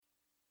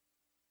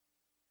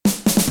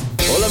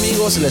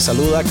amigos, les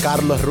saluda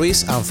Carlos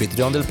Ruiz,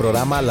 anfitrión del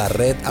programa La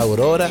Red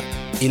Aurora,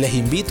 y les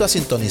invito a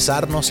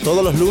sintonizarnos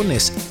todos los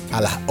lunes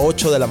a las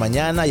 8 de la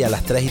mañana y a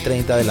las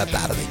 3:30 de la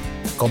tarde.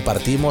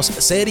 Compartimos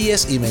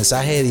series y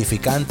mensajes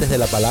edificantes de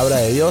la palabra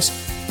de Dios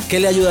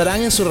que le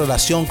ayudarán en su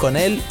relación con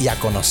Él y a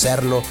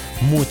conocerlo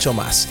mucho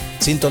más.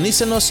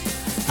 Sintonícenos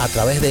a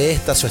través de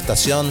esta su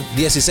estación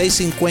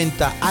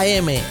 1650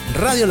 AM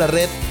Radio La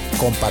Red,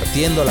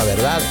 compartiendo la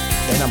verdad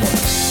en amor.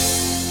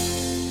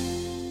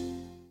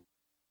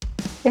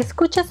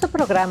 Escucha su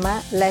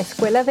programa La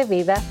Escuela de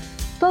Vida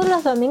todos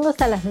los domingos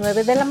a las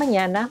 9 de la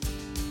mañana,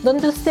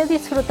 donde usted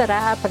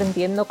disfrutará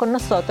aprendiendo con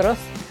nosotros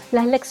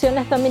las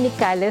lecciones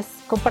dominicales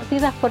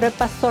compartidas por el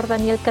pastor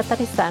Daniel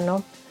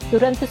Catarizano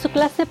durante su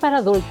clase para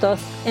adultos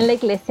en la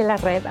Iglesia La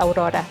Red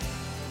Aurora.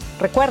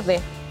 Recuerde,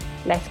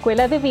 La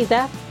Escuela de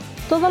Vida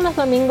todos los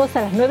domingos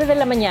a las 9 de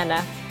la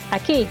mañana,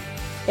 aquí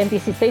en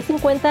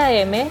 1650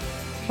 AM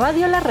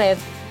Radio La Red,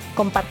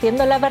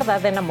 compartiendo la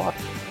verdad en amor.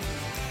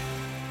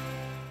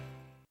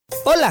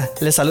 Hola,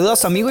 les saluda a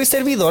su amigo y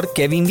servidor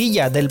Kevin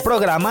Villa del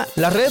programa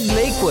La Red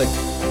Lakewood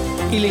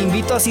y le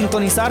invito a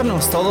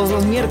sintonizarnos todos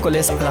los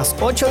miércoles a las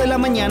 8 de la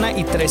mañana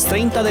y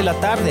 3:30 de la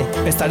tarde.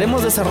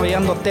 Estaremos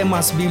desarrollando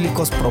temas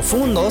bíblicos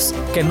profundos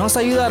que nos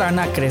ayudarán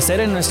a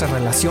crecer en nuestra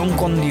relación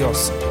con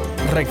Dios.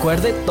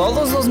 Recuerde,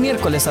 todos los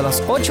miércoles a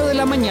las 8 de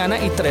la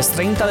mañana y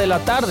 3:30 de la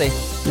tarde,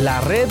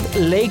 La Red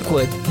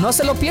Lakewood. No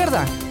se lo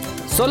pierda,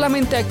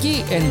 solamente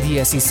aquí en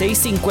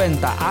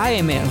 1650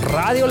 AM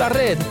Radio La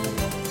Red,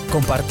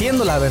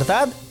 compartiendo la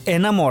verdad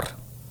en amor.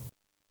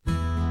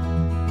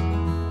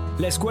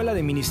 La Escuela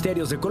de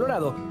Ministerios de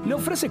Colorado le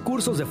ofrece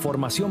cursos de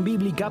formación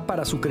bíblica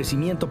para su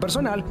crecimiento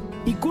personal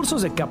y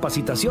cursos de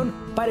capacitación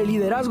para el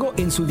liderazgo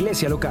en su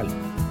iglesia local.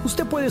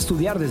 Usted puede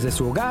estudiar desde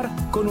su hogar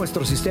con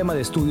nuestro sistema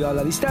de estudio a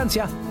la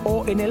distancia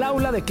o en el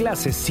aula de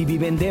clases si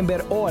vive en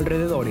Denver o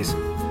alrededores.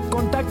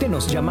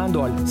 Contáctenos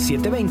llamando al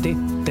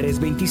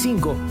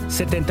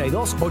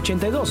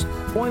 720-325-7282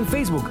 o en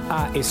Facebook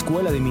a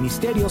Escuela de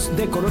Ministerios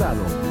de Colorado.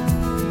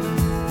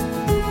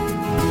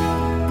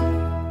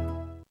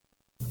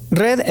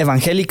 Red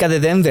Evangélica de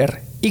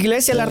Denver,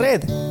 Iglesia La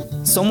Red.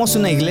 Somos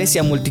una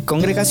iglesia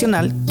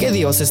multicongregacional que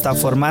Dios está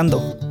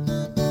formando.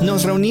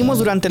 Nos reunimos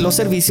durante los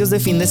servicios de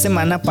fin de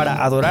semana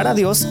para adorar a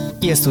Dios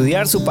y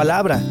estudiar su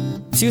palabra.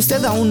 Si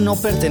usted aún no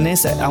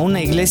pertenece a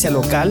una iglesia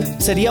local,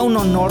 sería un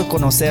honor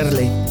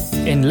conocerle.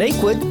 En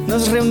Lakewood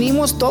nos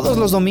reunimos todos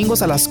los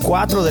domingos a las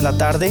 4 de la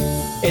tarde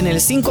en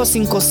el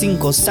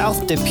 555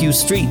 South Depew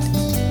Street.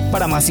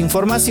 Para más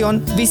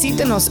información,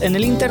 visítenos en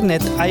el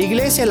internet a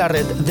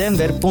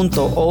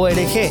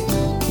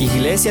iglesialareddenver.org,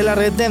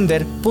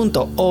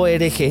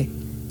 iglesialareddenver.org.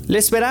 ¡Le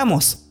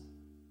esperamos!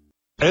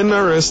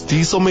 NRS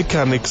Diesel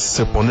Mechanics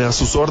se pone a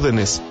sus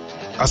órdenes.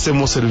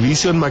 Hacemos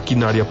servicio en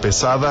maquinaria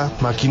pesada,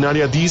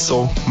 maquinaria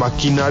diesel,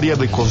 maquinaria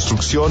de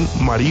construcción,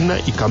 marina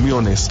y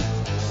camiones.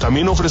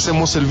 También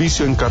ofrecemos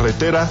servicio en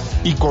carretera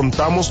y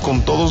contamos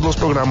con todos los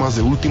programas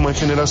de última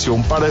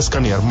generación para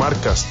escanear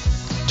marcas.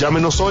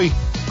 Llámenos hoy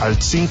al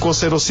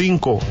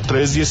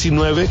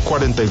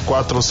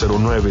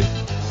 505-319-4409,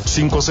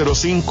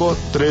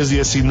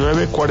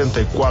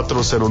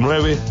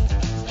 505-319-4409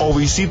 o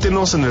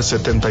visítenos en el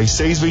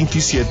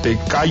 7627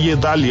 Calle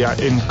Dahlia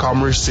en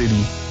Commerce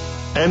City.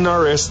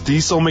 NRS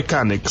Diesel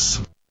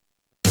Mechanics.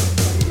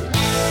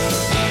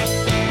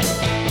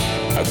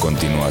 A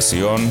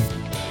continuación,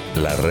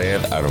 La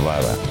Red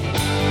Arvada.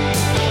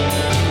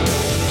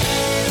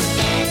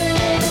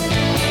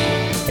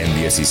 En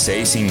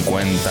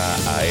 1650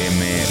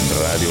 AM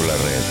Radio La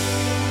Red,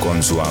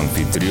 con su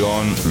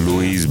anfitrión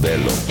Luis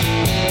Velo.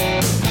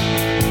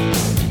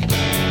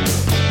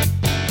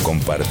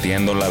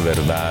 Compartiendo la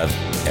verdad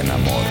en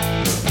amor.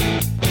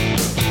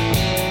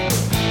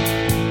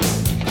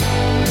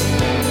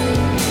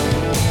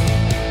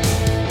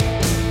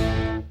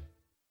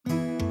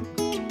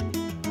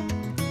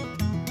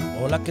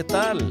 Hola, ¿qué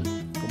tal?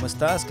 ¿Cómo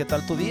estás? ¿Qué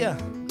tal tu día?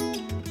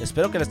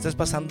 Espero que le estés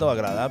pasando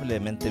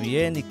agradablemente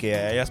bien y que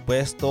hayas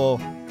puesto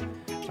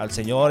al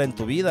Señor en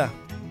tu vida.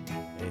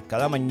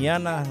 Cada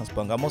mañana nos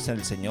pongamos en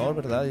el Señor,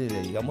 ¿verdad? Y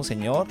le digamos: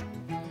 Señor,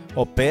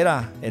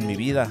 opera en mi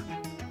vida.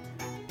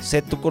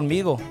 Sé tú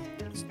conmigo,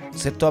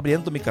 sé tú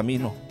abriendo mi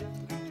camino.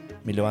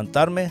 Mi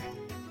levantarme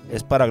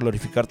es para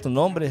glorificar tu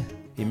nombre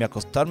y mi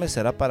acostarme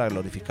será para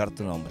glorificar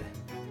tu nombre.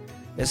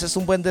 Ese es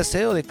un buen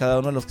deseo de cada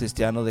uno de los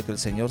cristianos, de que el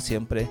Señor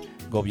siempre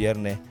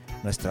gobierne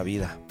nuestra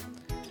vida.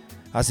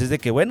 Así es de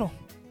que bueno,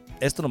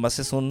 esto nomás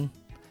es un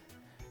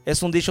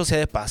dicho sea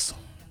de paso.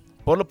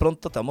 Por lo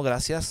pronto te damos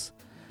gracias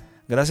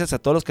a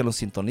todos los que nos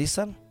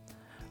sintonizan,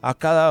 a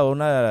cada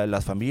una de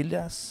las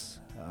familias,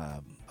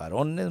 a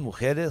varones,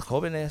 mujeres,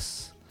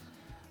 jóvenes,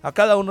 a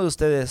cada uno de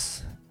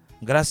ustedes.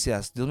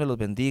 Gracias, Dios me los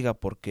bendiga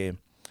porque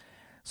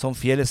son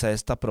fieles a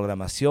esta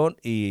programación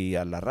y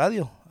a la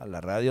radio,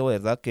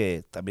 verdad,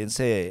 que también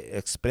se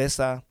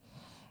expresa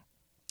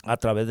a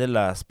través de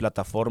las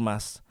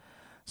plataformas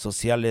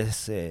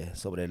sociales,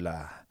 sobre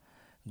la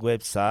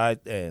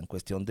website en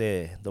cuestión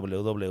de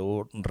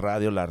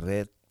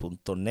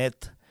www.radiolared.net,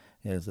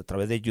 a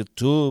través de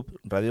YouTube,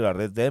 Radio La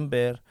Red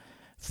Denver,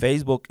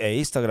 Facebook e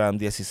Instagram,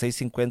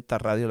 1650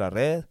 Radio La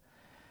Red,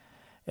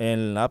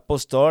 en la Apple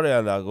Store,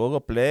 en la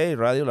Google Play,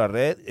 Radio La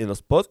Red, y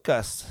los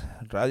podcasts,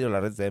 Radio La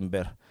Red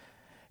Denver.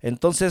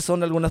 Entonces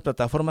son algunas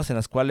plataformas en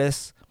las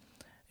cuales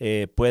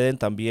pueden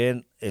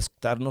también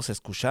estarnos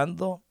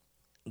escuchando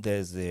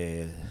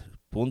desde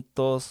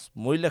puntos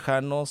muy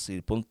lejanos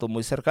y puntos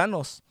muy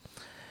cercanos.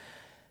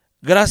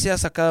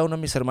 Gracias a cada uno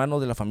de mis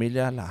hermanos de la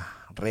familia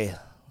La Red,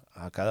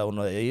 a cada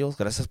uno de ellos,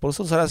 gracias por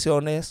sus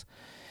oraciones,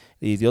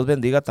 y Dios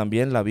bendiga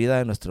también la vida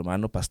de nuestro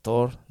hermano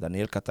pastor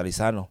Daniel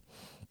Catalizano,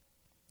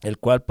 el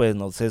cual pues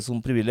nos es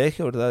un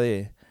privilegio, ¿verdad?,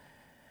 de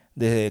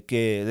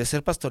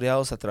ser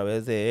pastoreados a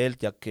través de él,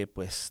 ya que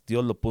pues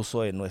Dios lo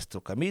puso en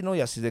nuestro camino,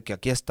 y así de que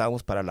aquí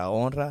estamos para la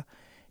honra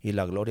y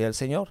la gloria del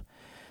Señor.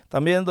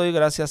 También doy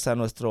gracias a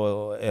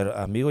nuestro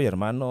amigo y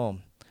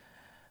hermano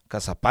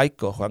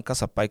Casapaico, Juan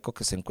Casapaico,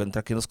 que se encuentra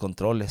aquí en los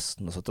controles.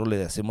 Nosotros le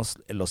decimos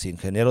los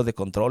ingenieros de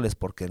controles,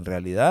 porque en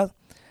realidad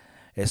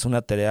es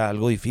una tarea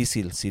algo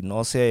difícil. Si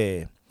no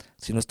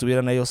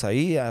estuvieran ellos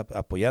ahí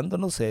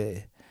apoyándonos,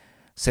 se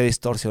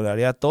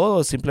distorsionaría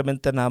todo,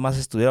 simplemente nada más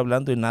estuviera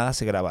hablando y nada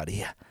se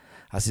grabaría.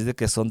 Así de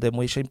que son de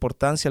mucha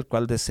importancia, el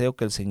cual deseo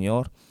que el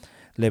Señor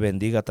le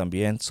bendiga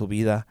también su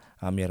vida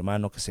a mi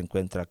hermano que se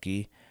encuentra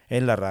aquí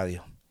en la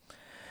radio.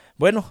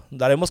 Bueno,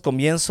 daremos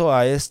comienzo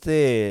a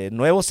este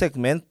nuevo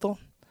segmento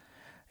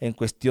en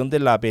cuestión de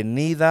la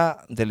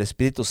venida del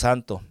Espíritu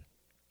Santo.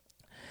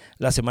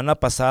 La semana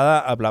pasada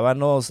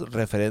hablábamos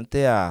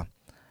referente a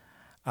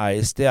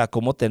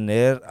cómo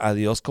tener a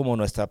Dios como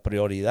nuestra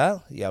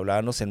prioridad, y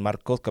hablábamos en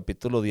Marcos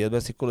capítulo 10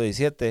 versículo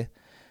 17,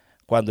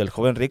 cuando el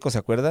joven rico, ¿se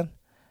acuerdan?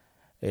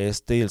 Y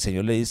el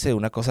Señor le dice,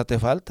 una cosa te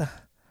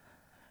falta.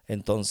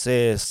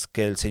 Entonces,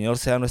 que el Señor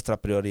sea nuestra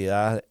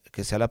prioridad,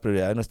 que sea la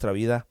prioridad de nuestra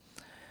vida,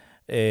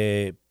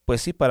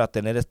 pues sí, para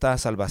tener esta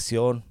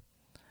salvación,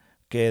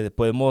 que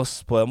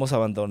podemos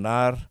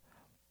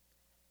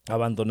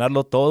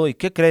abandonarlo todo. ¿Y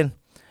qué creen?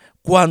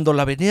 Cuando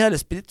la venida del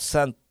Espíritu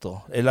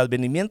Santo, el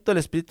advenimiento del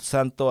Espíritu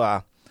Santo,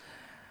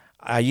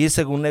 allí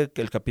según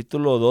el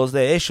capítulo 2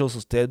 de Hechos,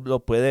 usted lo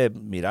puede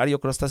mirar,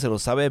 yo creo hasta se lo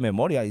sabe de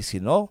memoria, y si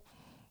no,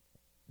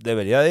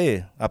 debería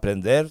de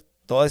aprender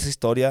toda esa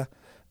historia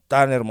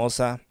tan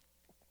hermosa,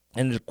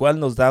 en el cual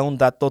nos da un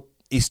dato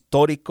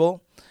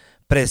histórico,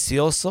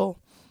 precioso,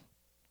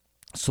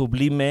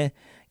 sublime,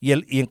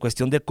 y en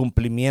cuestión de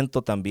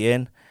cumplimiento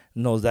también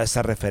nos da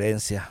esa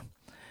referencia.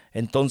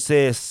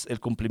 Entonces, el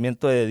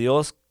cumplimiento de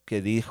Dios,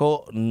 que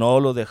dijo, no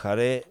lo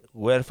dejaré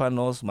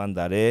huérfanos,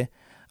 mandaré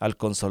al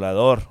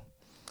Consolador.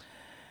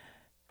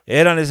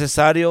 Era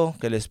necesario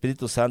que el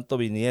Espíritu Santo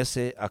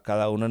viniese a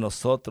cada uno de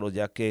nosotros,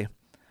 ya que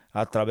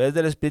a través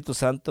del Espíritu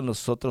Santo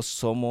nosotros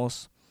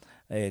somos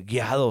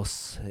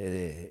guiados,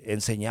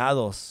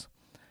 enseñados.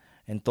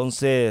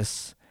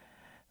 Entonces,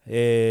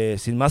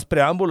 sin más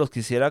preámbulos,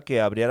 quisiera que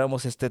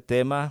abriéramos este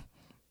tema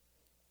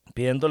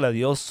pidiéndole a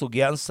Dios su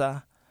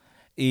guianza,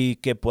 y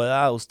que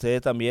pueda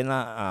usted también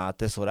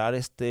atesorar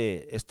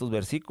estos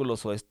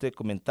versículos o este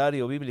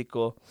comentario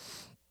bíblico,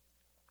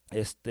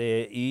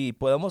 y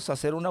podamos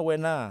hacer una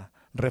buena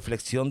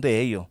reflexión de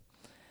ello,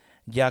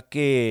 ya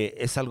que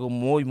es algo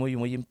muy, muy,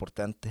 muy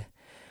importante.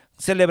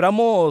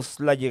 Celebramos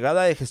la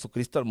llegada de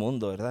Jesucristo al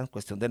mundo, ¿verdad? En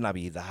cuestión de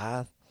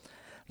Navidad.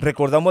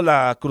 Recordamos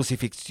la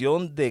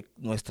crucifixión de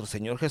nuestro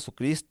Señor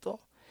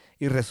Jesucristo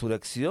y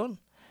resurrección.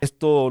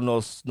 Esto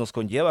nos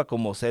conlleva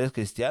como seres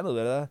cristianos,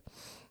 ¿verdad?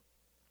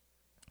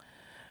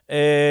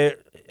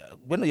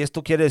 Bueno, y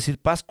esto quiere decir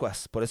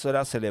Pascuas, por eso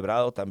era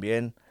celebrado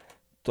también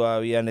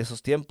todavía en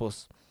esos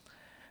tiempos.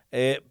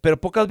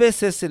 Pero pocas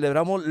veces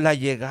celebramos la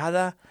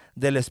llegada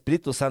del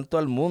Espíritu Santo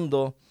al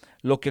mundo,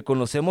 lo que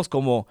conocemos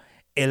como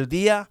el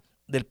día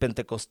del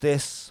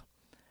Pentecostés.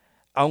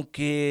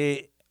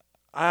 Aunque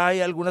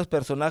hay algunos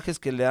personajes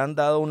que le han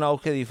dado un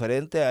auge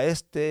diferente a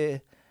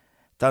este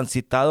tan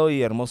citado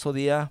y hermoso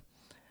día,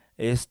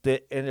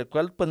 en el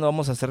cual pues no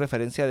vamos a hacer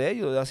referencia de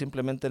ello, ¿verdad?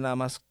 Simplemente nada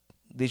más,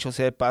 dicho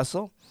sea de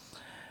paso,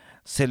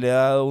 se le ha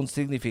dado un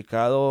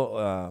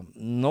significado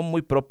no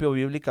muy propio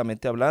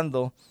bíblicamente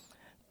hablando,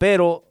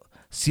 pero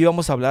sí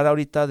vamos a hablar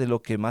ahorita de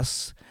lo que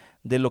más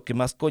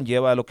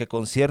conlleva, lo que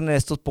concierne a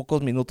estos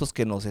pocos minutos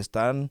que nos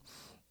están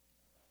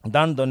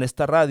dando en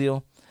esta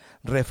radio,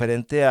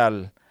 referente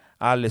al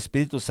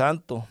Espíritu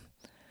Santo.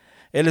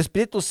 El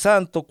Espíritu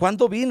Santo,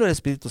 ¿cuándo vino el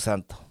Espíritu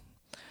Santo?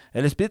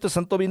 El Espíritu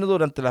Santo vino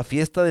durante la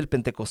fiesta del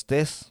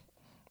Pentecostés.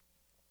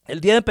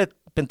 El día de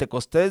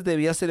Pentecostés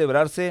debía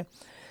celebrarse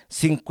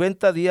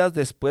 50 días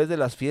después de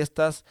las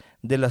fiestas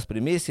de las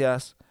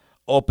primicias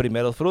o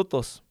primeros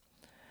frutos.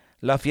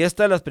 La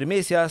fiesta de las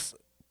primicias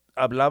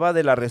hablaba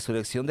de la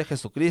resurrección de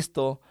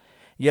Jesucristo,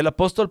 y el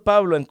apóstol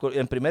Pablo en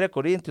 1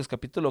 Corintios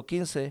capítulo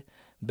 15,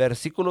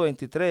 versículo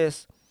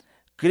 23,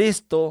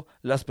 Cristo,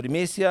 las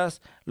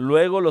primicias,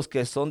 luego los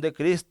que son de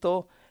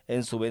Cristo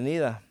en su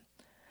venida.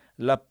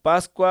 La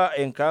Pascua,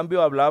 en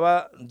cambio,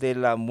 hablaba de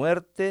la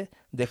muerte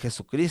de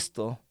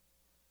Jesucristo.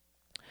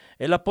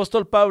 El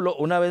apóstol Pablo,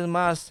 una vez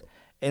más,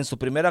 en su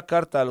primera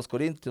carta a los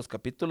Corintios,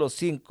 capítulo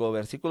 5,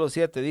 versículo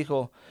 7,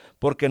 dijo: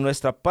 porque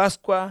nuestra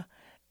Pascua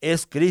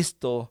es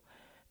Cristo,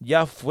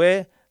 ya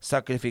fue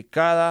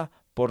sacrificada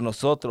por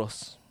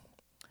nosotros.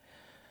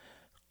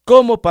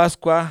 Como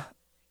Pascua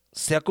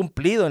se ha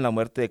cumplido en la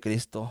muerte de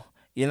Cristo,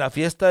 y en la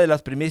fiesta de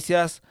las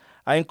primicias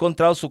ha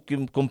encontrado su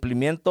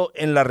cumplimiento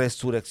en la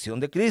resurrección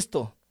de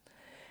Cristo.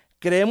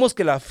 Creemos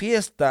que la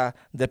fiesta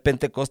de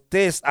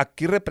Pentecostés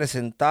aquí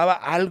representaba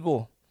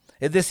algo,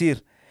 es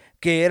decir,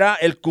 que era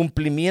el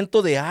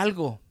cumplimiento de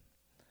algo.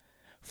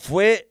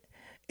 Fue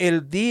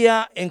el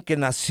día en que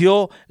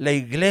nació la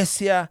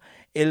iglesia,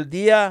 el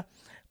día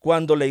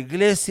cuando la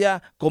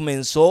iglesia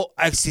comenzó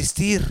a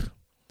existir.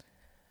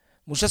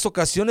 Muchas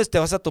ocasiones te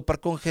vas a topar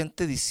con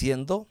gente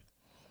diciendo: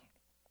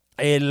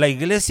 la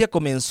iglesia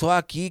comenzó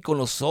aquí con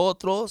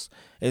nosotros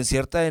en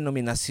cierta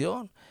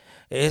denominación.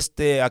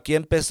 Aquí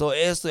empezó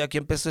esto y aquí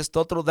empezó esto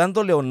otro,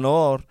 dándole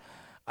honor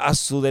a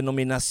su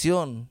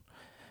denominación,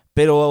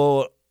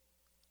 pero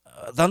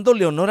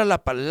dándole honor a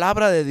la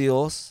palabra de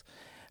Dios.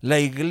 La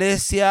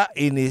iglesia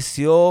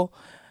inició,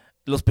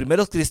 los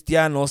primeros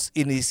cristianos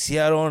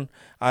iniciaron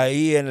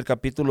ahí en el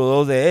capítulo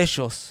 2 de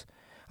Hechos,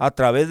 a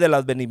través del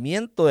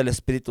advenimiento del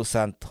Espíritu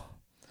Santo.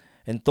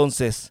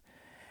 Entonces,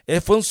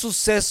 fue un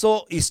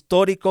suceso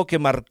histórico que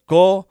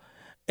marcó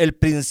el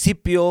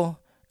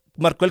principio,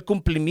 marcó el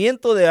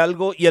cumplimiento de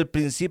algo y el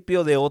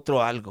principio de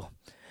otro algo.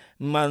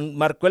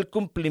 Marcó el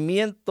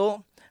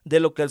cumplimiento de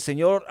lo que el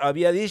Señor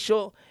había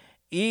dicho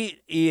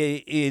y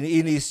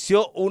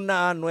inició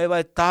una nueva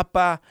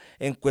etapa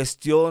en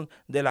cuestión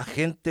de la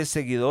gente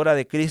seguidora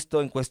de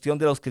Cristo, en cuestión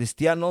de los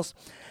cristianos.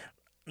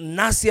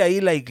 Nace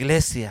ahí la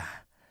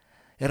iglesia.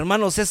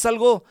 Hermanos, es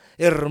algo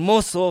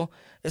hermoso,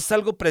 es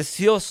algo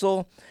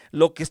precioso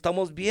lo que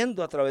estamos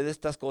viendo a través de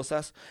estas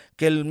cosas,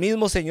 que el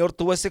mismo Señor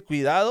tuvo ese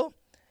cuidado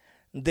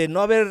de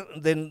no haber,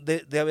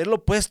 de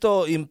haberlo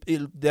puesto,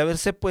 de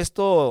haberse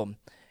puesto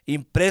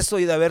impreso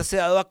y de haberse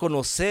dado a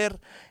conocer,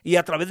 y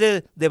a través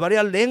de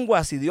varias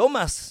lenguas,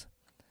 idiomas.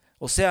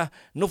 O sea,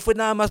 no fue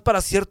nada más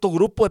para cierto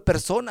grupo de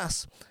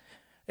personas.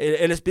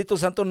 El Espíritu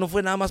Santo no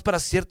fue nada más para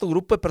cierto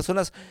grupo de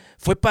personas,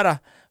 fue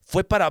para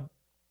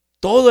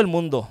todo el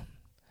mundo.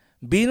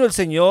 Vino el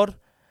Señor,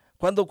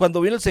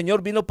 cuando vino el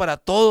Señor, vino para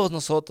todos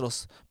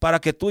nosotros, para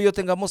que tú y yo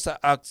tengamos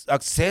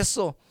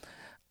acceso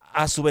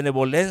a su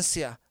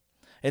benevolencia.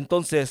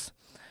 Entonces,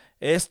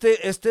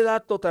 este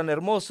dato tan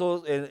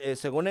hermoso,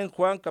 según en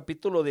Juan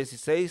capítulo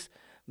 16,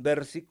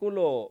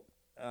 versículo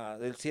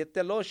del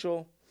 7 al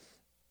 8,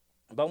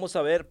 vamos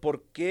a ver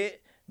por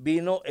qué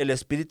vino el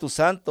Espíritu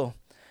Santo.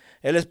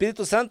 El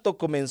Espíritu Santo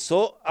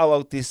comenzó a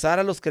bautizar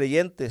a los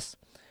creyentes.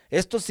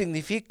 Esto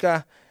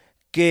significa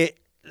que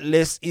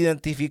les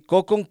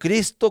identificó con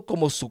Cristo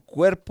como su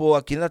cuerpo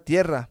aquí en la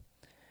tierra.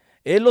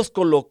 Él los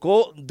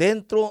colocó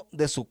dentro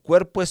de su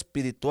cuerpo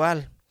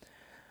espiritual.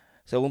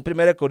 Según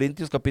 1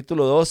 Corintios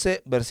capítulo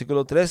 12,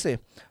 versículo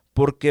 13,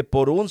 porque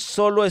por un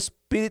solo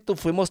espíritu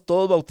fuimos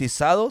todos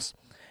bautizados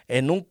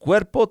en un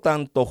cuerpo,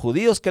 tanto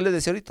judíos, ¿qué les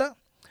decía ahorita?,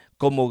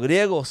 como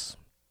griegos,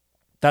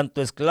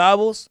 tanto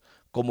esclavos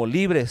como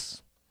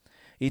libres,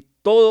 y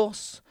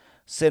todos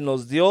se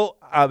nos dio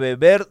a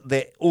beber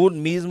de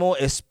un mismo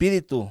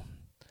espíritu.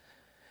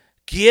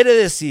 Quiere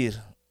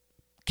decir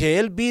que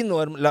Él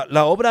vino,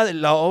 la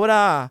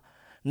obra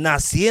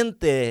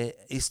naciente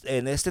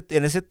en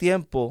ese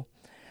tiempo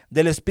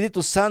del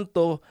Espíritu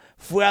Santo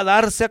fue a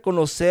darse a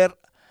conocer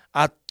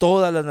a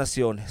todas las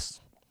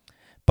naciones,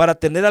 para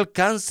tener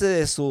alcance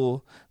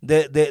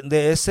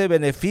de ese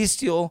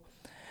beneficio,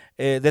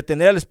 de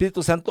tener al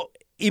Espíritu Santo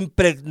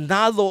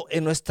impregnado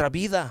en nuestra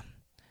vida.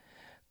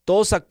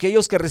 Todos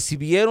aquellos que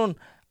recibieron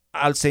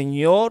al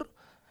Señor,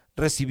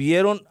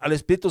 recibieron al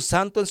Espíritu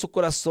Santo en su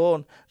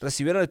corazón,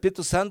 recibieron al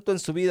Espíritu Santo en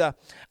su vida.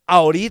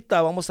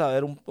 Ahorita vamos a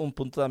ver un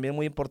punto también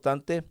muy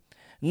importante.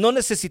 No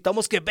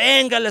necesitamos que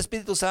venga el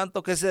Espíritu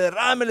Santo, que se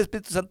derrame el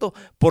Espíritu Santo,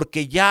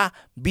 porque ya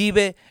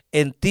vive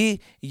en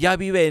ti, ya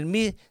vive en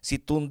mí, si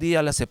tú un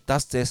día le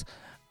aceptaste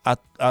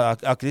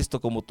a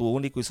Cristo como tu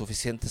único y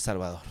suficiente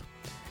Salvador.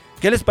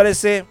 ¿Qué les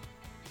parece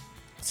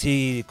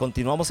si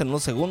continuamos en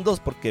unos segundos?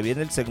 Porque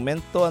viene el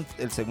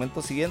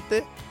segmento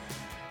siguiente.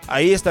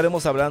 Ahí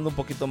estaremos hablando un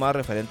poquito más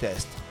referente a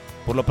esto.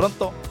 Por lo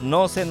pronto,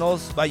 no se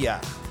nos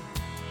vaya.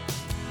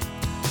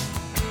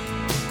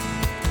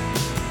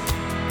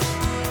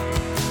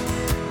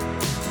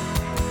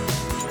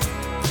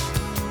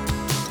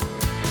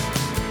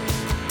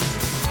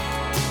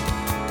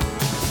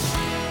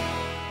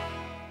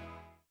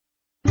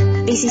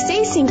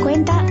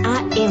 ...1650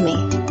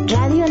 AM...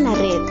 Radio La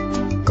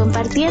Red...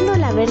 ...compartiendo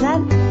la verdad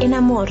en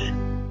amor.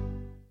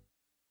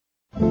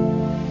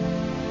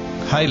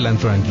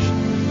 Highland Ranch.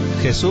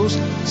 Jesús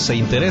se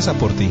interesa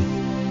por ti.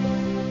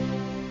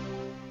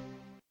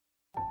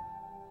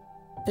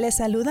 Le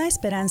saluda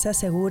Esperanza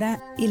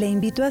Segura y le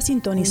invito a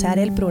sintonizar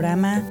el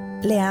programa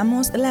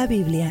Leamos la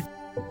Biblia,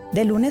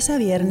 de lunes a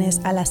viernes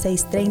a las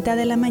 6:30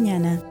 de la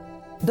mañana,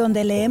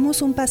 donde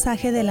leemos un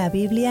pasaje de la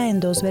Biblia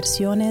en 2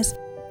 versiones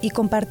y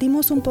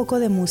compartimos un poco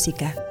de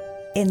música.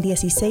 en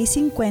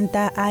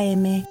 1650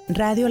 AM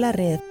Radio La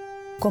Red,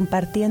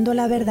 compartiendo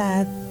la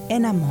verdad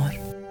en amor.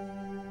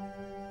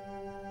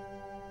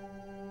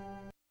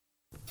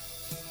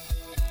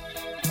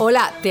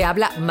 Hola, te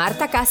habla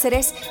Marta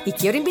Cáceres y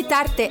quiero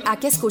invitarte a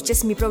que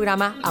escuches mi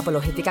programa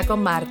Apologética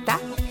con Marta,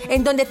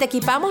 en donde te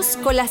equipamos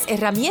con las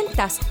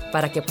herramientas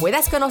para que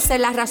puedas conocer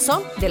la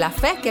razón de la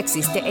fe que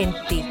existe en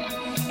ti.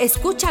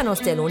 Escúchanos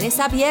de lunes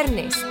a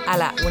viernes a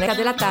la 1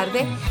 de la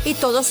tarde y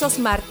todos los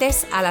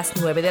martes a las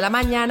 9 de la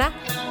mañana,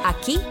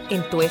 aquí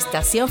en tu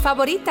estación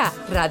favorita,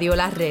 Radio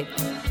La Red.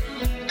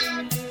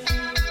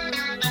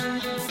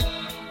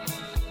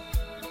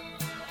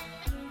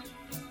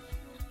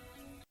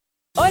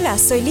 Hola,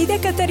 soy Lidia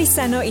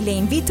Catarizano y le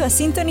invito a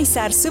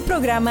sintonizar su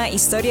programa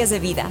Historias de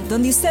Vida,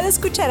 donde usted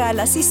escuchará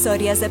las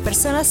historias de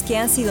personas que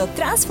han sido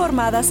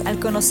transformadas al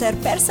conocer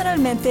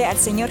personalmente al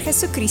Señor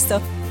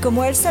Jesucristo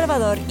como el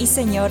Salvador y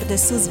Señor de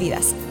sus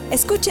vidas.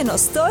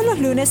 Escúchenos todos los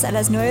lunes a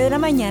las 9 de la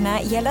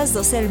mañana y a las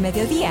 12 del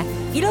mediodía,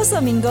 y los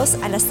domingos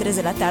a las 3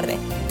 de la tarde.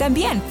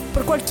 También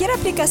por cualquier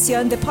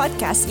aplicación de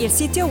podcast y el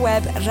sitio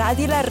web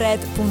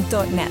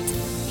radiolared.net.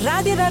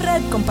 Radio La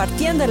Red,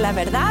 compartiendo la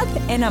verdad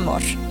en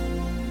amor.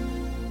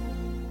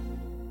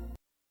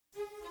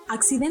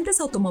 ¿Accidentes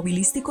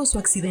automovilísticos o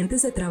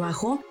accidentes de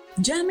trabajo?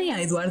 Llame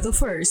a Eduardo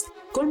First.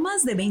 Con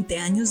más de 20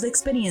 años de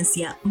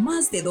experiencia,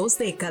 más de 2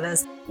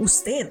 décadas,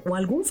 usted o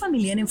algún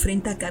familiar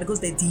enfrenta cargos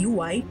de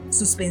DUI,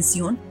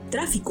 suspensión,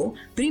 tráfico.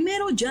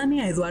 Primero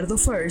llame a Eduardo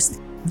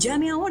First.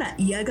 Llame ahora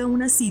y haga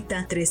una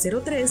cita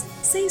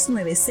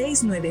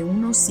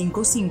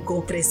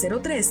 303-696-9155,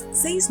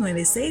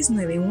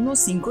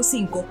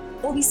 303-696-9155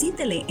 o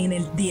visítele en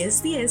el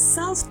 1010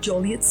 South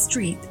Joliet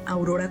Street,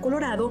 Aurora,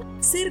 Colorado,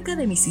 cerca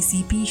de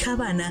Mississippi y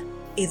Havana.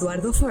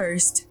 Eduardo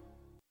First.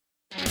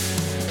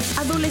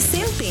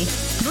 Adolescente,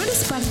 ¿no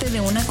eres parte de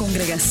una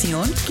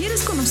congregación?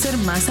 ¿Quieres conocer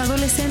más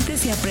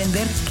adolescentes y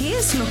aprender qué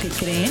es lo que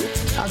creen?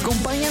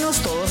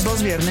 Acompáñanos todos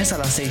los viernes a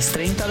las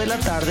 6:30 de la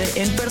tarde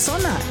en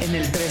persona en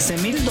el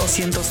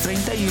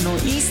 13231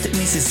 East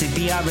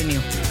Mississippi Avenue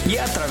y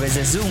a través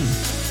de Zoom.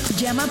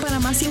 Llama para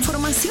más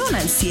información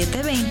al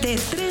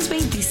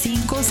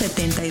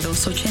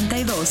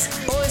 720-325-7282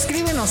 o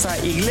escríbenos a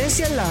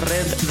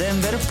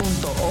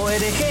iglesialareddenver.org.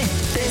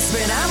 ¡Te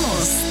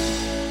esperamos!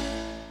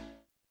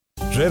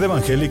 Red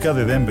Evangélica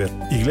de Denver,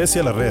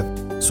 Iglesia La Red.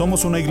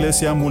 Somos una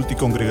iglesia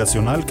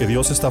multicongregacional que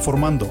Dios está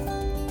formando.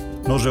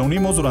 Nos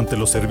reunimos durante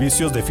los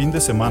servicios de fin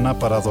de semana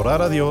para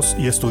adorar a Dios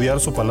y estudiar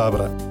su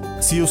palabra.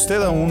 Si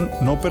usted aún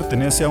no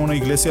pertenece a una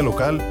iglesia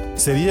local,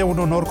 sería un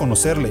honor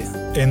conocerle.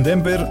 En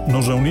Denver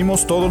nos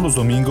reunimos todos los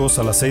domingos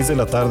a las 6 de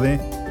la tarde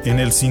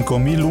en el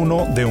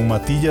 5001 de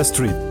Umatilla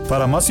Street.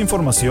 Para más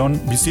información,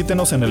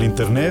 visítenos en el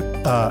internet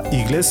a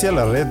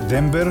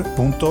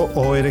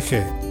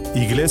iglesialareddenver.org.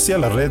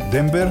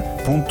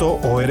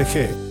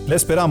 iglesialareddenver.org. ¡Le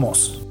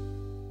esperamos!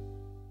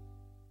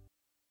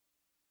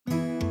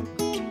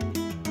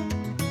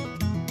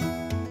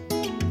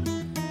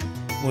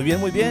 Muy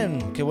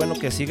bien. Qué bueno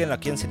que siguen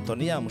aquí en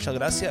sintonía. Muchas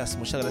gracias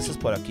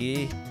por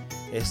aquí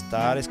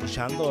estar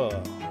escuchando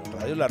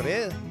Radio La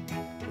Red,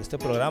 este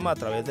programa a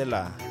través de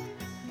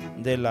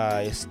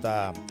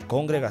esta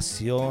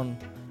congregación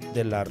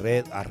de la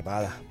Red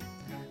Arvada.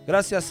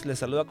 Gracias, les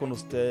saluda con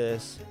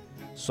ustedes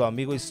su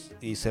amigo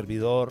y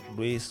servidor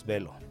Luis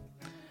Velo.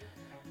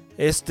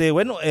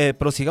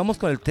 Prosigamos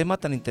con el tema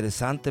tan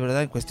interesante,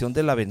 ¿verdad? En cuestión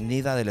de la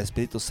venida del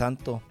Espíritu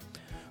Santo.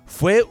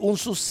 Fue un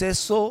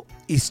suceso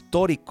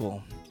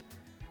histórico,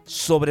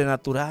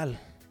 sobrenatural.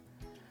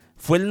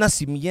 Fue el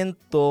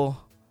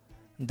nacimiento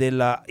de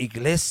la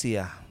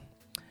iglesia.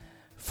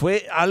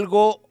 Fue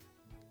algo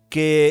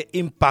que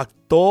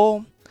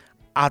impactó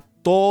a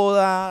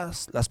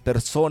todas las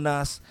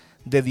personas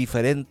de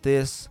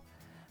diferentes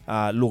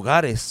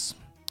lugares,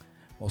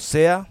 o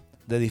sea,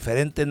 de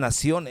diferentes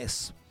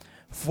naciones.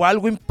 Fue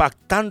algo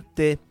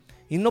impactante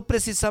y no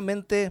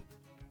precisamente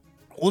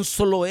un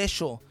solo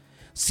hecho,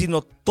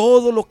 sino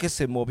todo lo que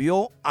se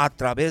movió a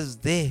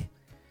través de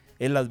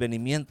el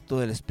advenimiento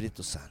del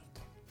Espíritu Santo.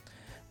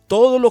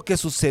 Todo lo que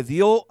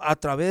sucedió a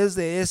través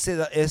de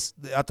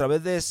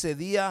ese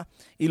día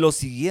y los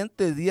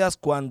siguientes días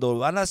cuando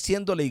van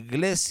haciendo la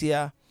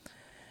iglesia,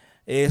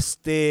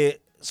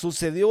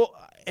 sucedió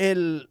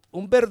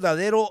un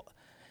verdadero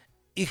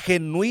y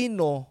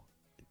genuino,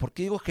 ¿por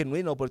qué digo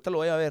genuino? Porque ahorita lo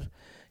voy a ver,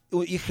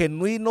 y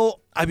genuino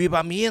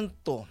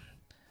avivamiento,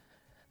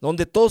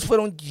 donde todos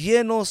fueron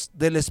llenos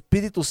del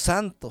Espíritu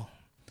Santo,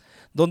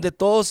 donde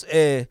todos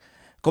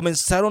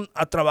comenzaron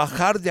a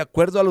trabajar de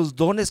acuerdo a los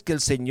dones que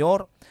el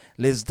Señor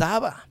les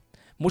daba.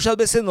 Muchas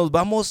veces nos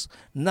vamos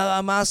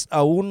nada más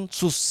a un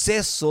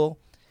suceso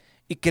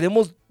y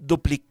queremos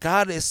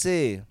duplicar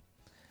ese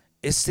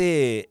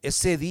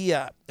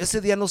día.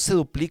 Ese día no se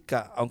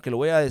duplica, aunque lo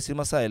voy a decir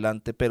más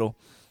adelante, pero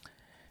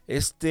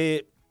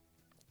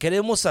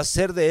queremos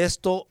hacer de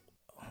esto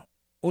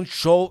un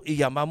show y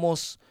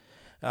llamamos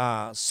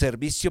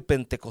servicio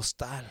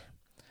pentecostal.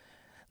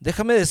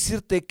 Déjame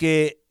decirte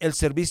que el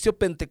servicio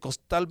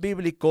pentecostal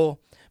bíblico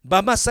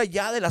va más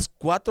allá de las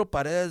 4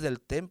 paredes del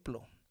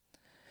templo,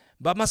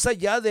 Va más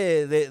allá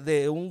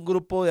de un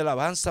grupo de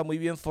alabanza muy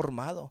bien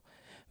formado.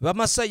 Va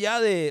más allá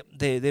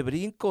de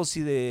brincos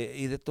y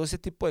de todo ese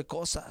tipo de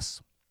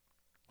cosas.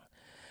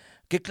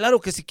 Que claro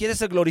que si quieres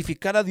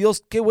glorificar a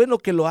Dios, qué bueno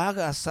que lo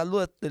hagas.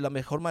 Hazlo de la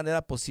mejor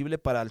manera posible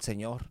para el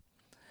Señor.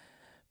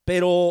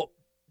 Pero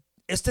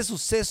este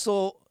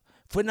suceso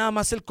fue nada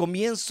más el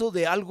comienzo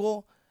de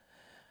algo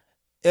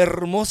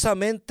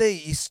hermosamente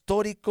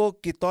histórico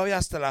que todavía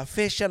hasta la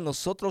fecha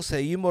nosotros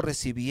seguimos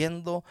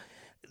recibiendo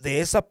de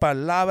esa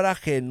palabra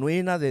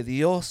genuina de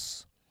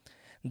Dios,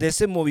 de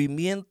ese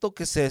movimiento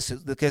que se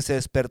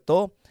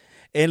despertó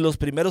en los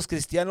primeros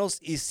cristianos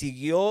y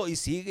siguió y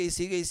sigue y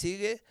sigue y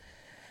sigue.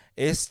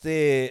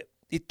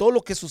 Y todo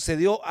lo que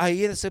sucedió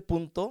ahí en ese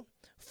punto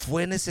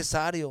fue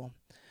necesario.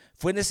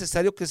 Fue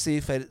necesario que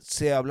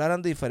se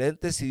hablaran de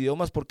diferentes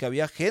idiomas porque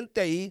había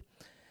gente ahí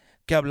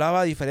que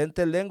hablaba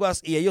diferentes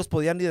lenguas y ellos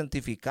podían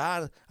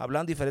identificar,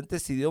 hablaban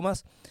diferentes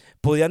idiomas,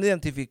 podían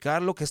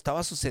identificar lo que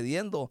estaba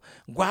sucediendo.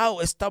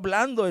 ¡Wow! Está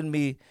hablando en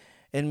mi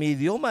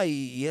idioma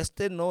y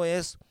no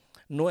es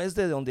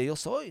de donde yo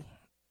soy.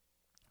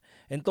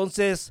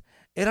 Entonces,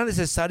 era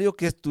necesario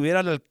que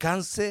estuviera al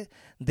alcance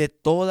de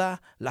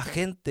toda la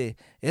gente.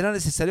 Era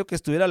necesario que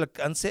estuviera al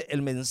alcance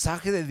el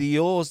mensaje de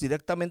Dios,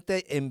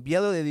 directamente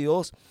enviado de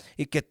Dios,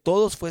 y que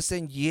todos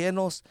fuesen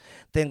llenos,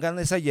 tengan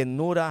esa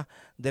llenura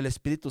del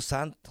Espíritu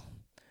Santo.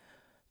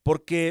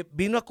 Porque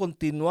vino a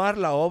continuar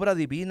la obra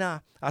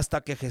divina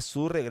hasta que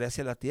Jesús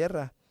regrese a la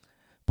tierra.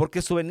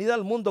 Porque su venida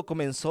al mundo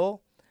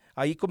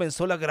ahí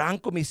comenzó la gran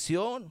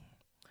comisión.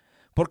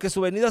 Porque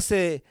su venida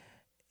se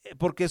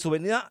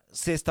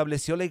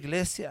estableció la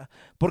iglesia,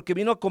 porque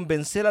vino a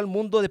convencer al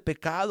mundo de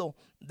pecado,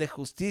 de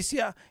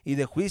justicia y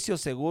de juicio,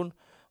 según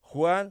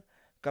Juan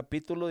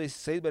capítulo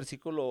 16,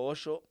 versículo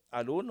 8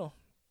 al 1.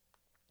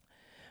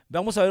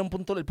 Vamos a ver el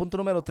punto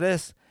número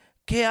 3.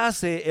 ¿Qué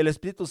hace el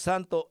Espíritu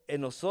Santo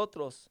en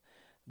nosotros?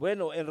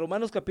 Bueno, en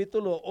Romanos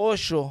capítulo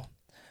 8,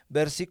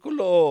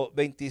 versículo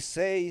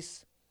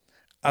 26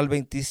 al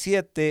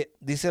 27,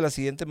 dice de la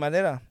siguiente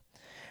manera: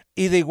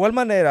 y de igual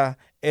manera,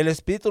 el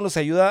Espíritu nos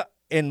ayuda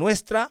en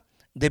nuestra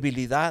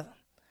debilidad.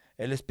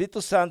 El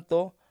Espíritu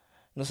Santo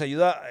nos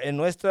ayuda en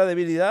nuestra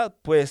debilidad,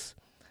 pues,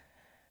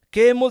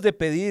 ¿qué hemos de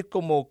pedir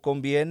como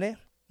conviene?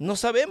 No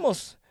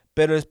sabemos,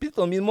 pero el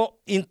Espíritu mismo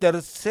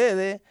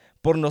intercede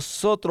por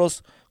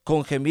nosotros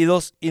con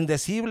gemidos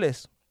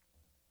indecibles.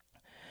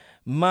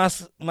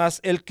 Mas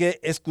el que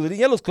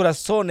escudriña los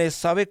corazones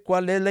sabe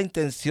cuál es la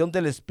intención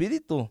del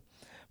Espíritu,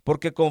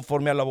 porque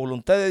conforme a la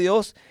voluntad de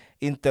Dios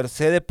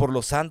intercede por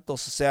los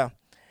santos. O sea,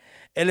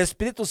 el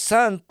Espíritu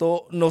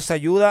Santo nos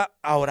ayuda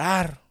a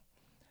orar,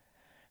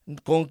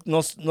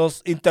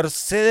 nos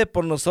intercede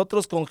por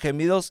nosotros con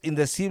gemidos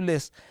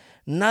indecibles.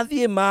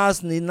 Nadie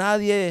más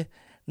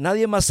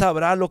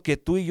sabrá lo que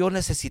tú y yo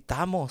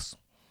necesitamos.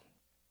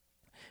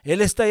 Él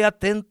está ahí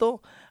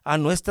atento a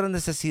nuestras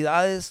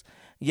necesidades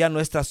y a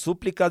nuestras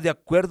súplicas de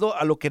acuerdo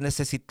a lo que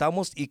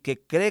necesitamos y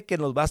que cree que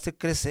nos va a hacer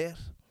crecer.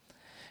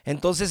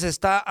 Entonces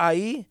está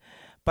ahí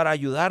para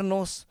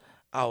ayudarnos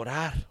a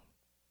orar.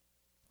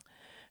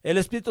 El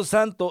Espíritu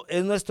Santo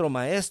es nuestro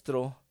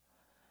maestro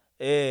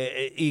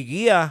y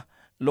guía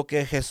lo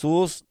que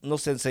Jesús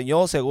nos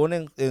enseñó,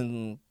 según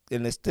en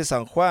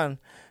San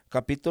Juan,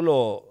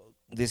 capítulo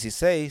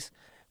 16,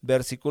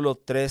 versículo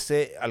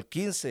 13 al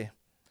 15,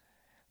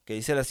 que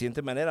dice de la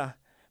siguiente manera: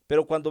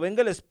 pero cuando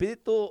venga el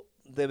Espíritu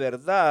de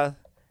verdad,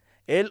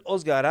 Él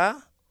os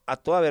guiará a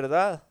toda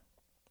verdad,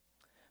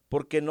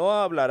 porque no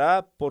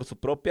hablará por su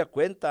propia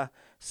cuenta,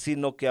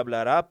 sino que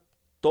hablará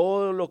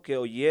todo lo que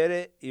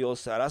oyere y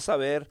os hará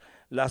saber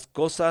las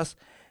cosas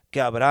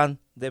que habrán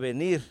de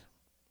venir.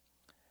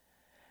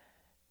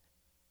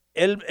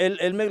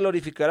 Él me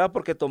glorificará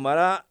porque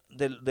tomará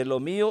de lo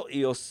mío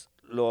y os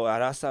lo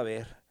hará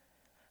saber.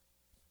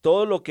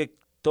 Todo lo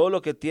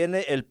que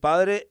tiene el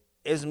Padre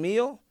es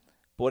mío,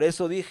 por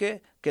eso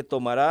dije que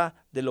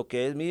tomará de lo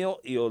que es mío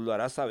y os lo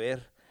hará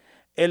saber.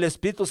 El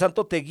Espíritu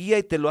Santo te guía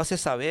y te lo hace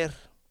saber.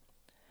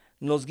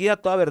 Nos guía a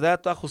toda verdad,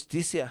 a toda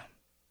justicia.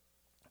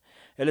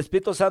 El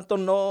Espíritu Santo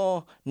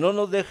no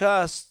nos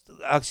deja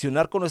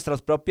accionar con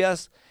nuestras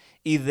propias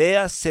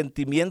ideas,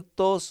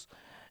 sentimientos,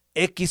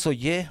 X o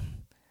Y.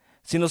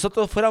 Si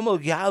nosotros fuéramos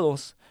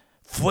guiados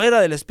fuera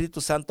del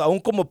Espíritu Santo, aún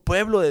como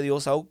pueblo de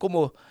Dios, aún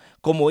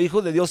como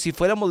hijos de Dios, si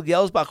fuéramos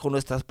guiados bajo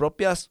nuestras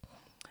propias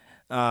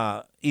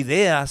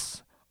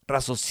ideas,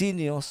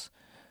 raciocinios,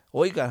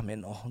 óigame,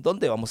 no,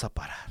 ¿dónde vamos a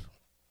parar?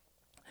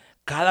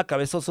 Cada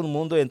cabeza es un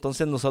mundo y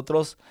entonces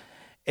nosotros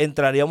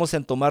entraríamos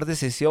en tomar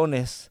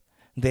decisiones.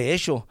 De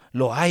hecho,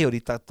 lo hay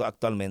ahorita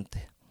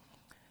actualmente.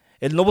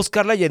 El no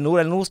buscar la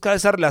llenura, el no buscar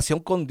esa relación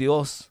con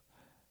Dios,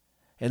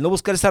 el no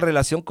buscar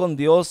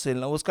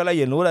la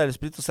llenura del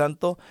Espíritu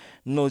Santo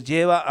nos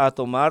lleva a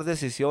tomar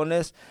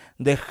decisiones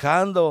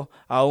dejando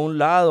a un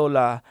lado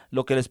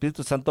lo que el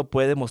Espíritu Santo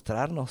puede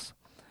mostrarnos.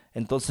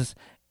 Entonces,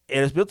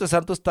 el Espíritu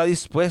Santo está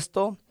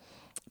dispuesto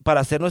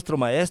para ser nuestro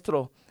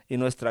maestro y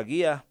nuestra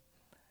guía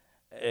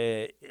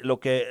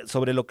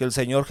sobre lo que el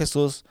Señor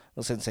Jesús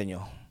nos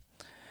enseñó.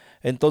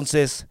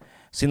 Entonces,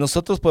 Si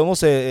nosotros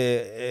podemos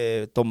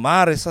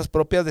tomar esas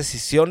propias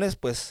decisiones,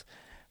 pues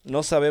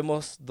no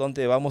sabemos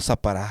dónde vamos a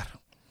parar.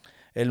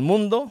 El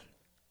mundo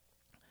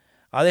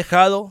ha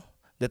dejado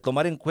de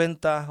tomar en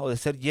cuenta o de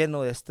ser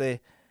lleno de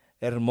este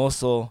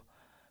hermoso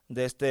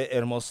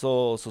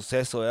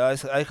suceso, ¿verdad?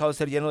 Ha dejado de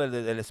ser lleno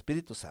del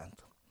Espíritu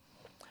Santo.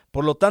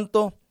 Por lo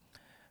tanto,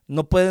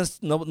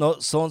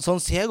 son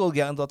ciegos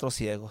guiando a otros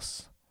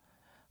ciegos.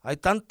 Hay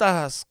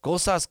tantas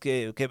cosas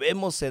que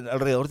vemos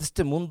alrededor de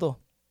este mundo.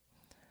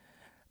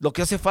 Lo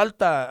que hace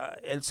falta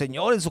el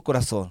Señor en su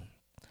corazón.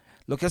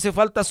 Lo que hace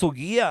falta su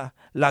guía,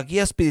 la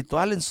guía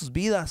espiritual en sus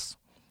vidas.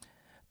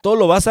 Todo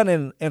lo basan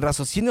en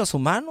raciocinios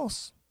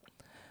humanos.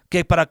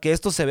 Que para que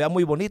esto se vea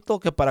muy bonito,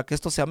 que para que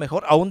esto sea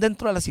mejor, aún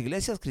dentro de las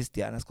iglesias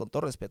cristianas, con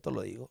todo respeto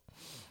lo digo.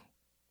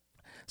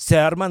 Se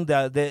arman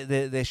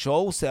de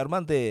shows, se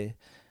arman de...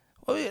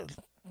 Oye,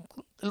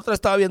 el otro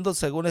estaba viendo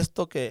según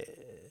esto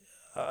que...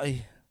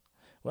 Ay,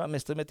 bueno, me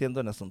estoy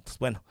metiendo en asuntos.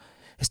 Bueno,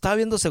 estaba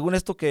viendo según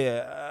esto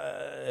que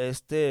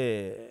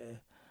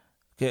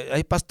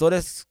hay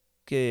pastores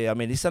que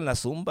amenizan la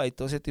zumba y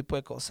todo ese tipo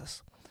de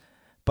cosas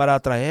para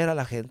atraer a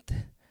la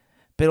gente.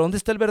 Pero ¿dónde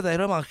está el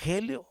verdadero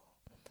evangelio?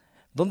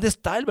 ¿Dónde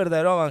está el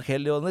verdadero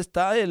evangelio? ¿Dónde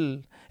está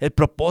el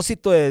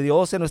propósito de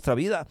Dios en nuestra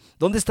vida?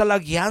 ¿Dónde está la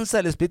guianza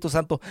del Espíritu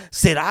Santo?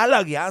 ¿Será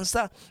la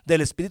guianza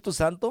del Espíritu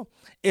Santo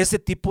ese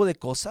tipo de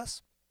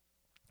cosas?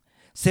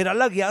 ¿Será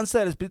la guianza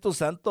del Espíritu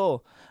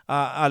Santo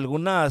a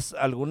algunas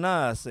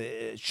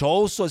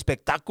shows o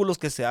espectáculos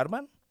que se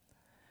arman?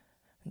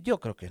 Yo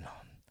creo que no.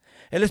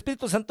 El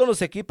Espíritu Santo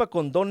nos equipa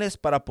con dones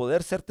para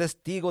poder ser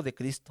testigos de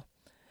Cristo.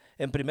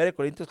 En 1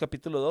 Corintios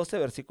capítulo 12,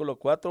 versículo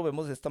 4,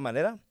 vemos de esta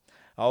manera.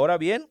 Ahora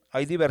bien,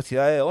 hay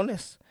diversidad de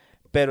dones,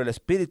 pero el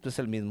Espíritu es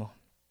el mismo.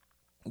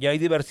 Y hay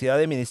diversidad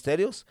de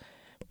ministerios,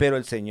 pero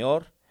el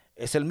Señor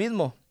es el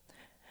mismo.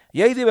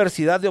 Y hay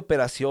diversidad de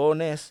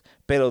operaciones,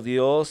 pero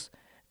Dios,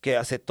 que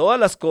hace todas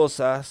las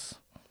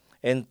cosas,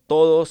 en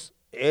todos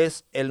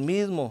es el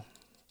mismo.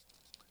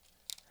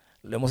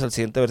 Leemos el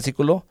siguiente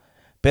versículo.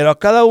 Pero a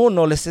cada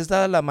uno les es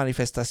dada la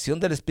manifestación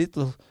del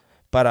Espíritu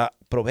para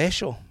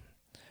provecho. O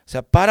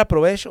sea, para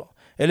provecho.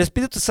 El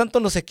Espíritu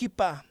Santo nos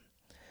equipa.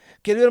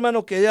 Querido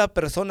hermano, querida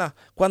persona,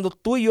 cuando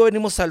tú y yo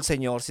venimos al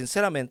Señor,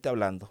 sinceramente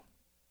hablando,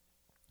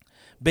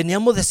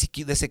 veníamos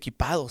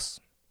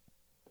desequipados,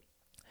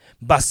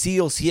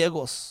 vacíos,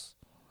 ciegos,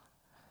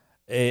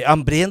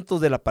 hambrientos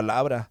de la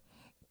palabra.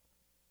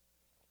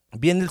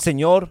 Viene el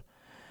Señor,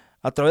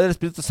 a través del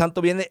Espíritu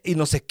Santo viene y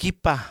nos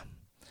equipa.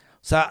 O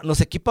sea,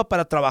 nos equipa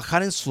para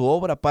trabajar en su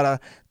obra,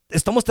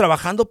 estamos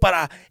trabajando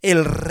para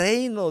el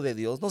reino de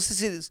Dios. No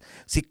sé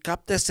si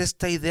captes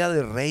esta idea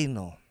de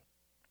reino.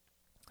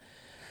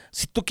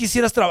 Si tú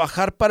quisieras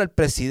trabajar para el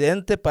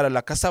presidente, para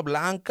la Casa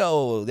Blanca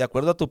o de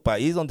acuerdo a tu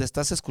país donde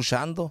estás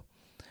escuchando,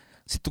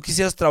 si tú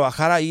quisieras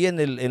trabajar ahí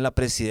en la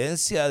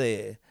presidencia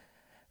de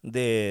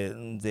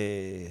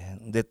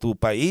tu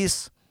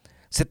país,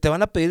 se te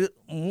van a pedir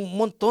un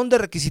montón de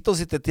requisitos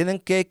y te tienen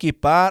que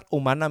equipar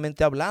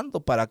humanamente hablando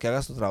para que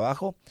hagas tu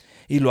trabajo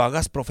y lo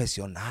hagas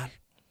profesional.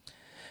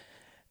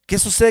 ¿Qué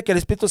sucede? Que el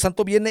Espíritu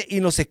Santo viene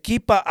y nos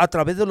equipa a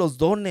través de los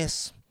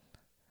dones.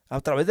 A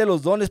través de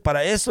los dones,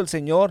 para eso el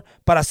Señor,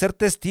 para ser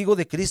testigo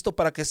de Cristo,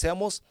 para que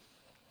seamos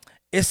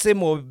ese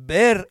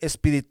mover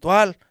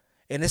espiritual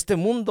en este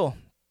mundo.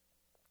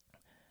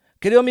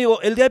 Querido amigo,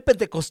 el día de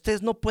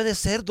Pentecostés no puede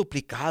ser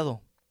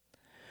duplicado.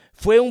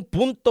 Fue un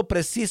punto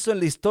preciso en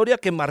la historia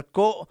que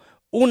marcó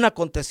un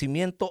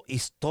acontecimiento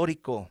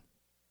histórico.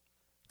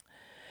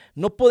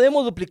 No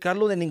podemos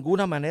duplicarlo de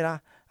ninguna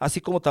manera,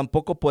 así como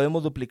tampoco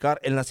podemos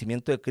duplicar el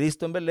nacimiento de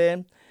Cristo en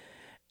Belén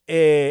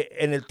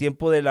en el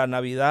tiempo de la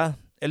Navidad.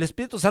 El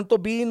Espíritu Santo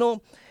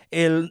vino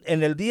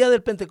en el día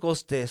del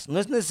Pentecostés. No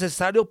es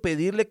necesario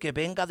pedirle que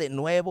venga de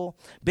nuevo.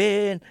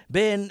 Ven,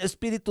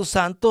 Espíritu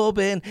Santo,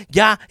 ven.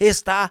 Ya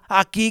está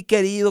aquí,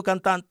 querido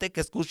cantante,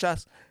 que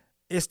escuchas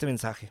este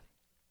mensaje.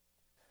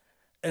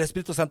 El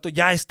Espíritu Santo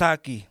ya está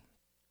aquí.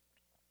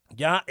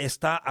 Ya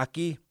está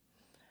aquí.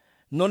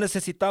 No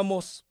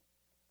necesitamos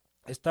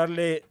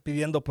estarle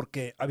pidiendo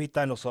porque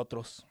habita en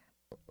nosotros.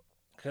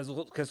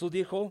 Jesús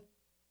dijo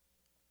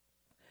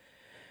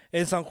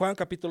en San Juan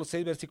capítulo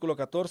 6 versículo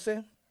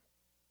 14,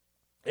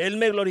 Él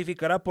me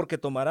glorificará porque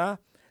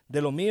tomará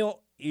de lo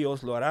mío y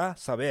os lo hará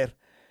saber.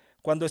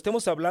 Cuando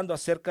estemos hablando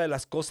acerca de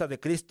las cosas de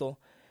Cristo,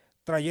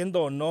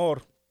 trayendo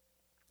honor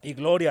y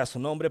gloria a su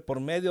nombre por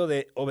medio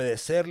de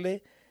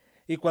obedecerle,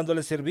 y cuando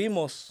le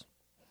servimos,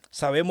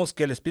 sabemos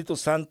que el Espíritu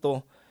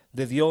Santo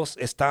de Dios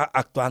está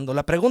actuando.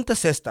 La pregunta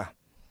es esta: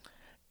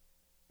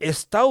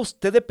 ¿está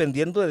usted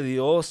dependiendo de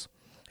Dios,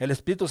 el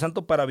Espíritu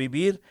Santo, para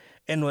vivir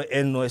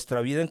en nuestra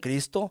vida en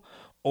Cristo,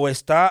 o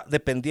está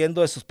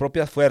dependiendo de sus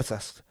propias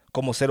fuerzas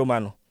como ser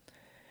humano?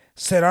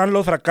 ¿Serán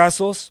los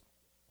fracasos,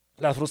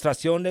 las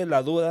frustraciones,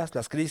 las dudas,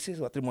 las crisis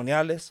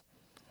matrimoniales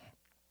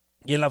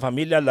y en la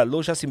familia las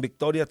luchas sin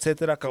victoria,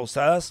 etcétera,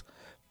 causadas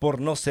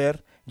por no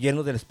ser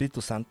llenos del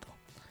Espíritu Santo?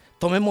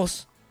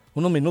 Tomemos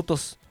unos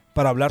minutos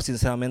para hablar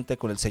sinceramente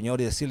con el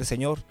Señor y decirle: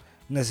 Señor,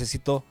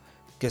 necesito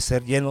que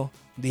ser lleno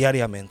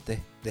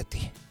diariamente de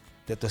ti.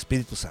 de tu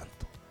Espíritu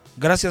Santo.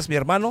 Gracias, mi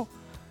hermano,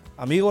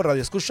 amigo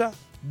Radio Escucha.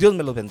 Dios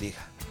me los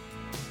bendiga.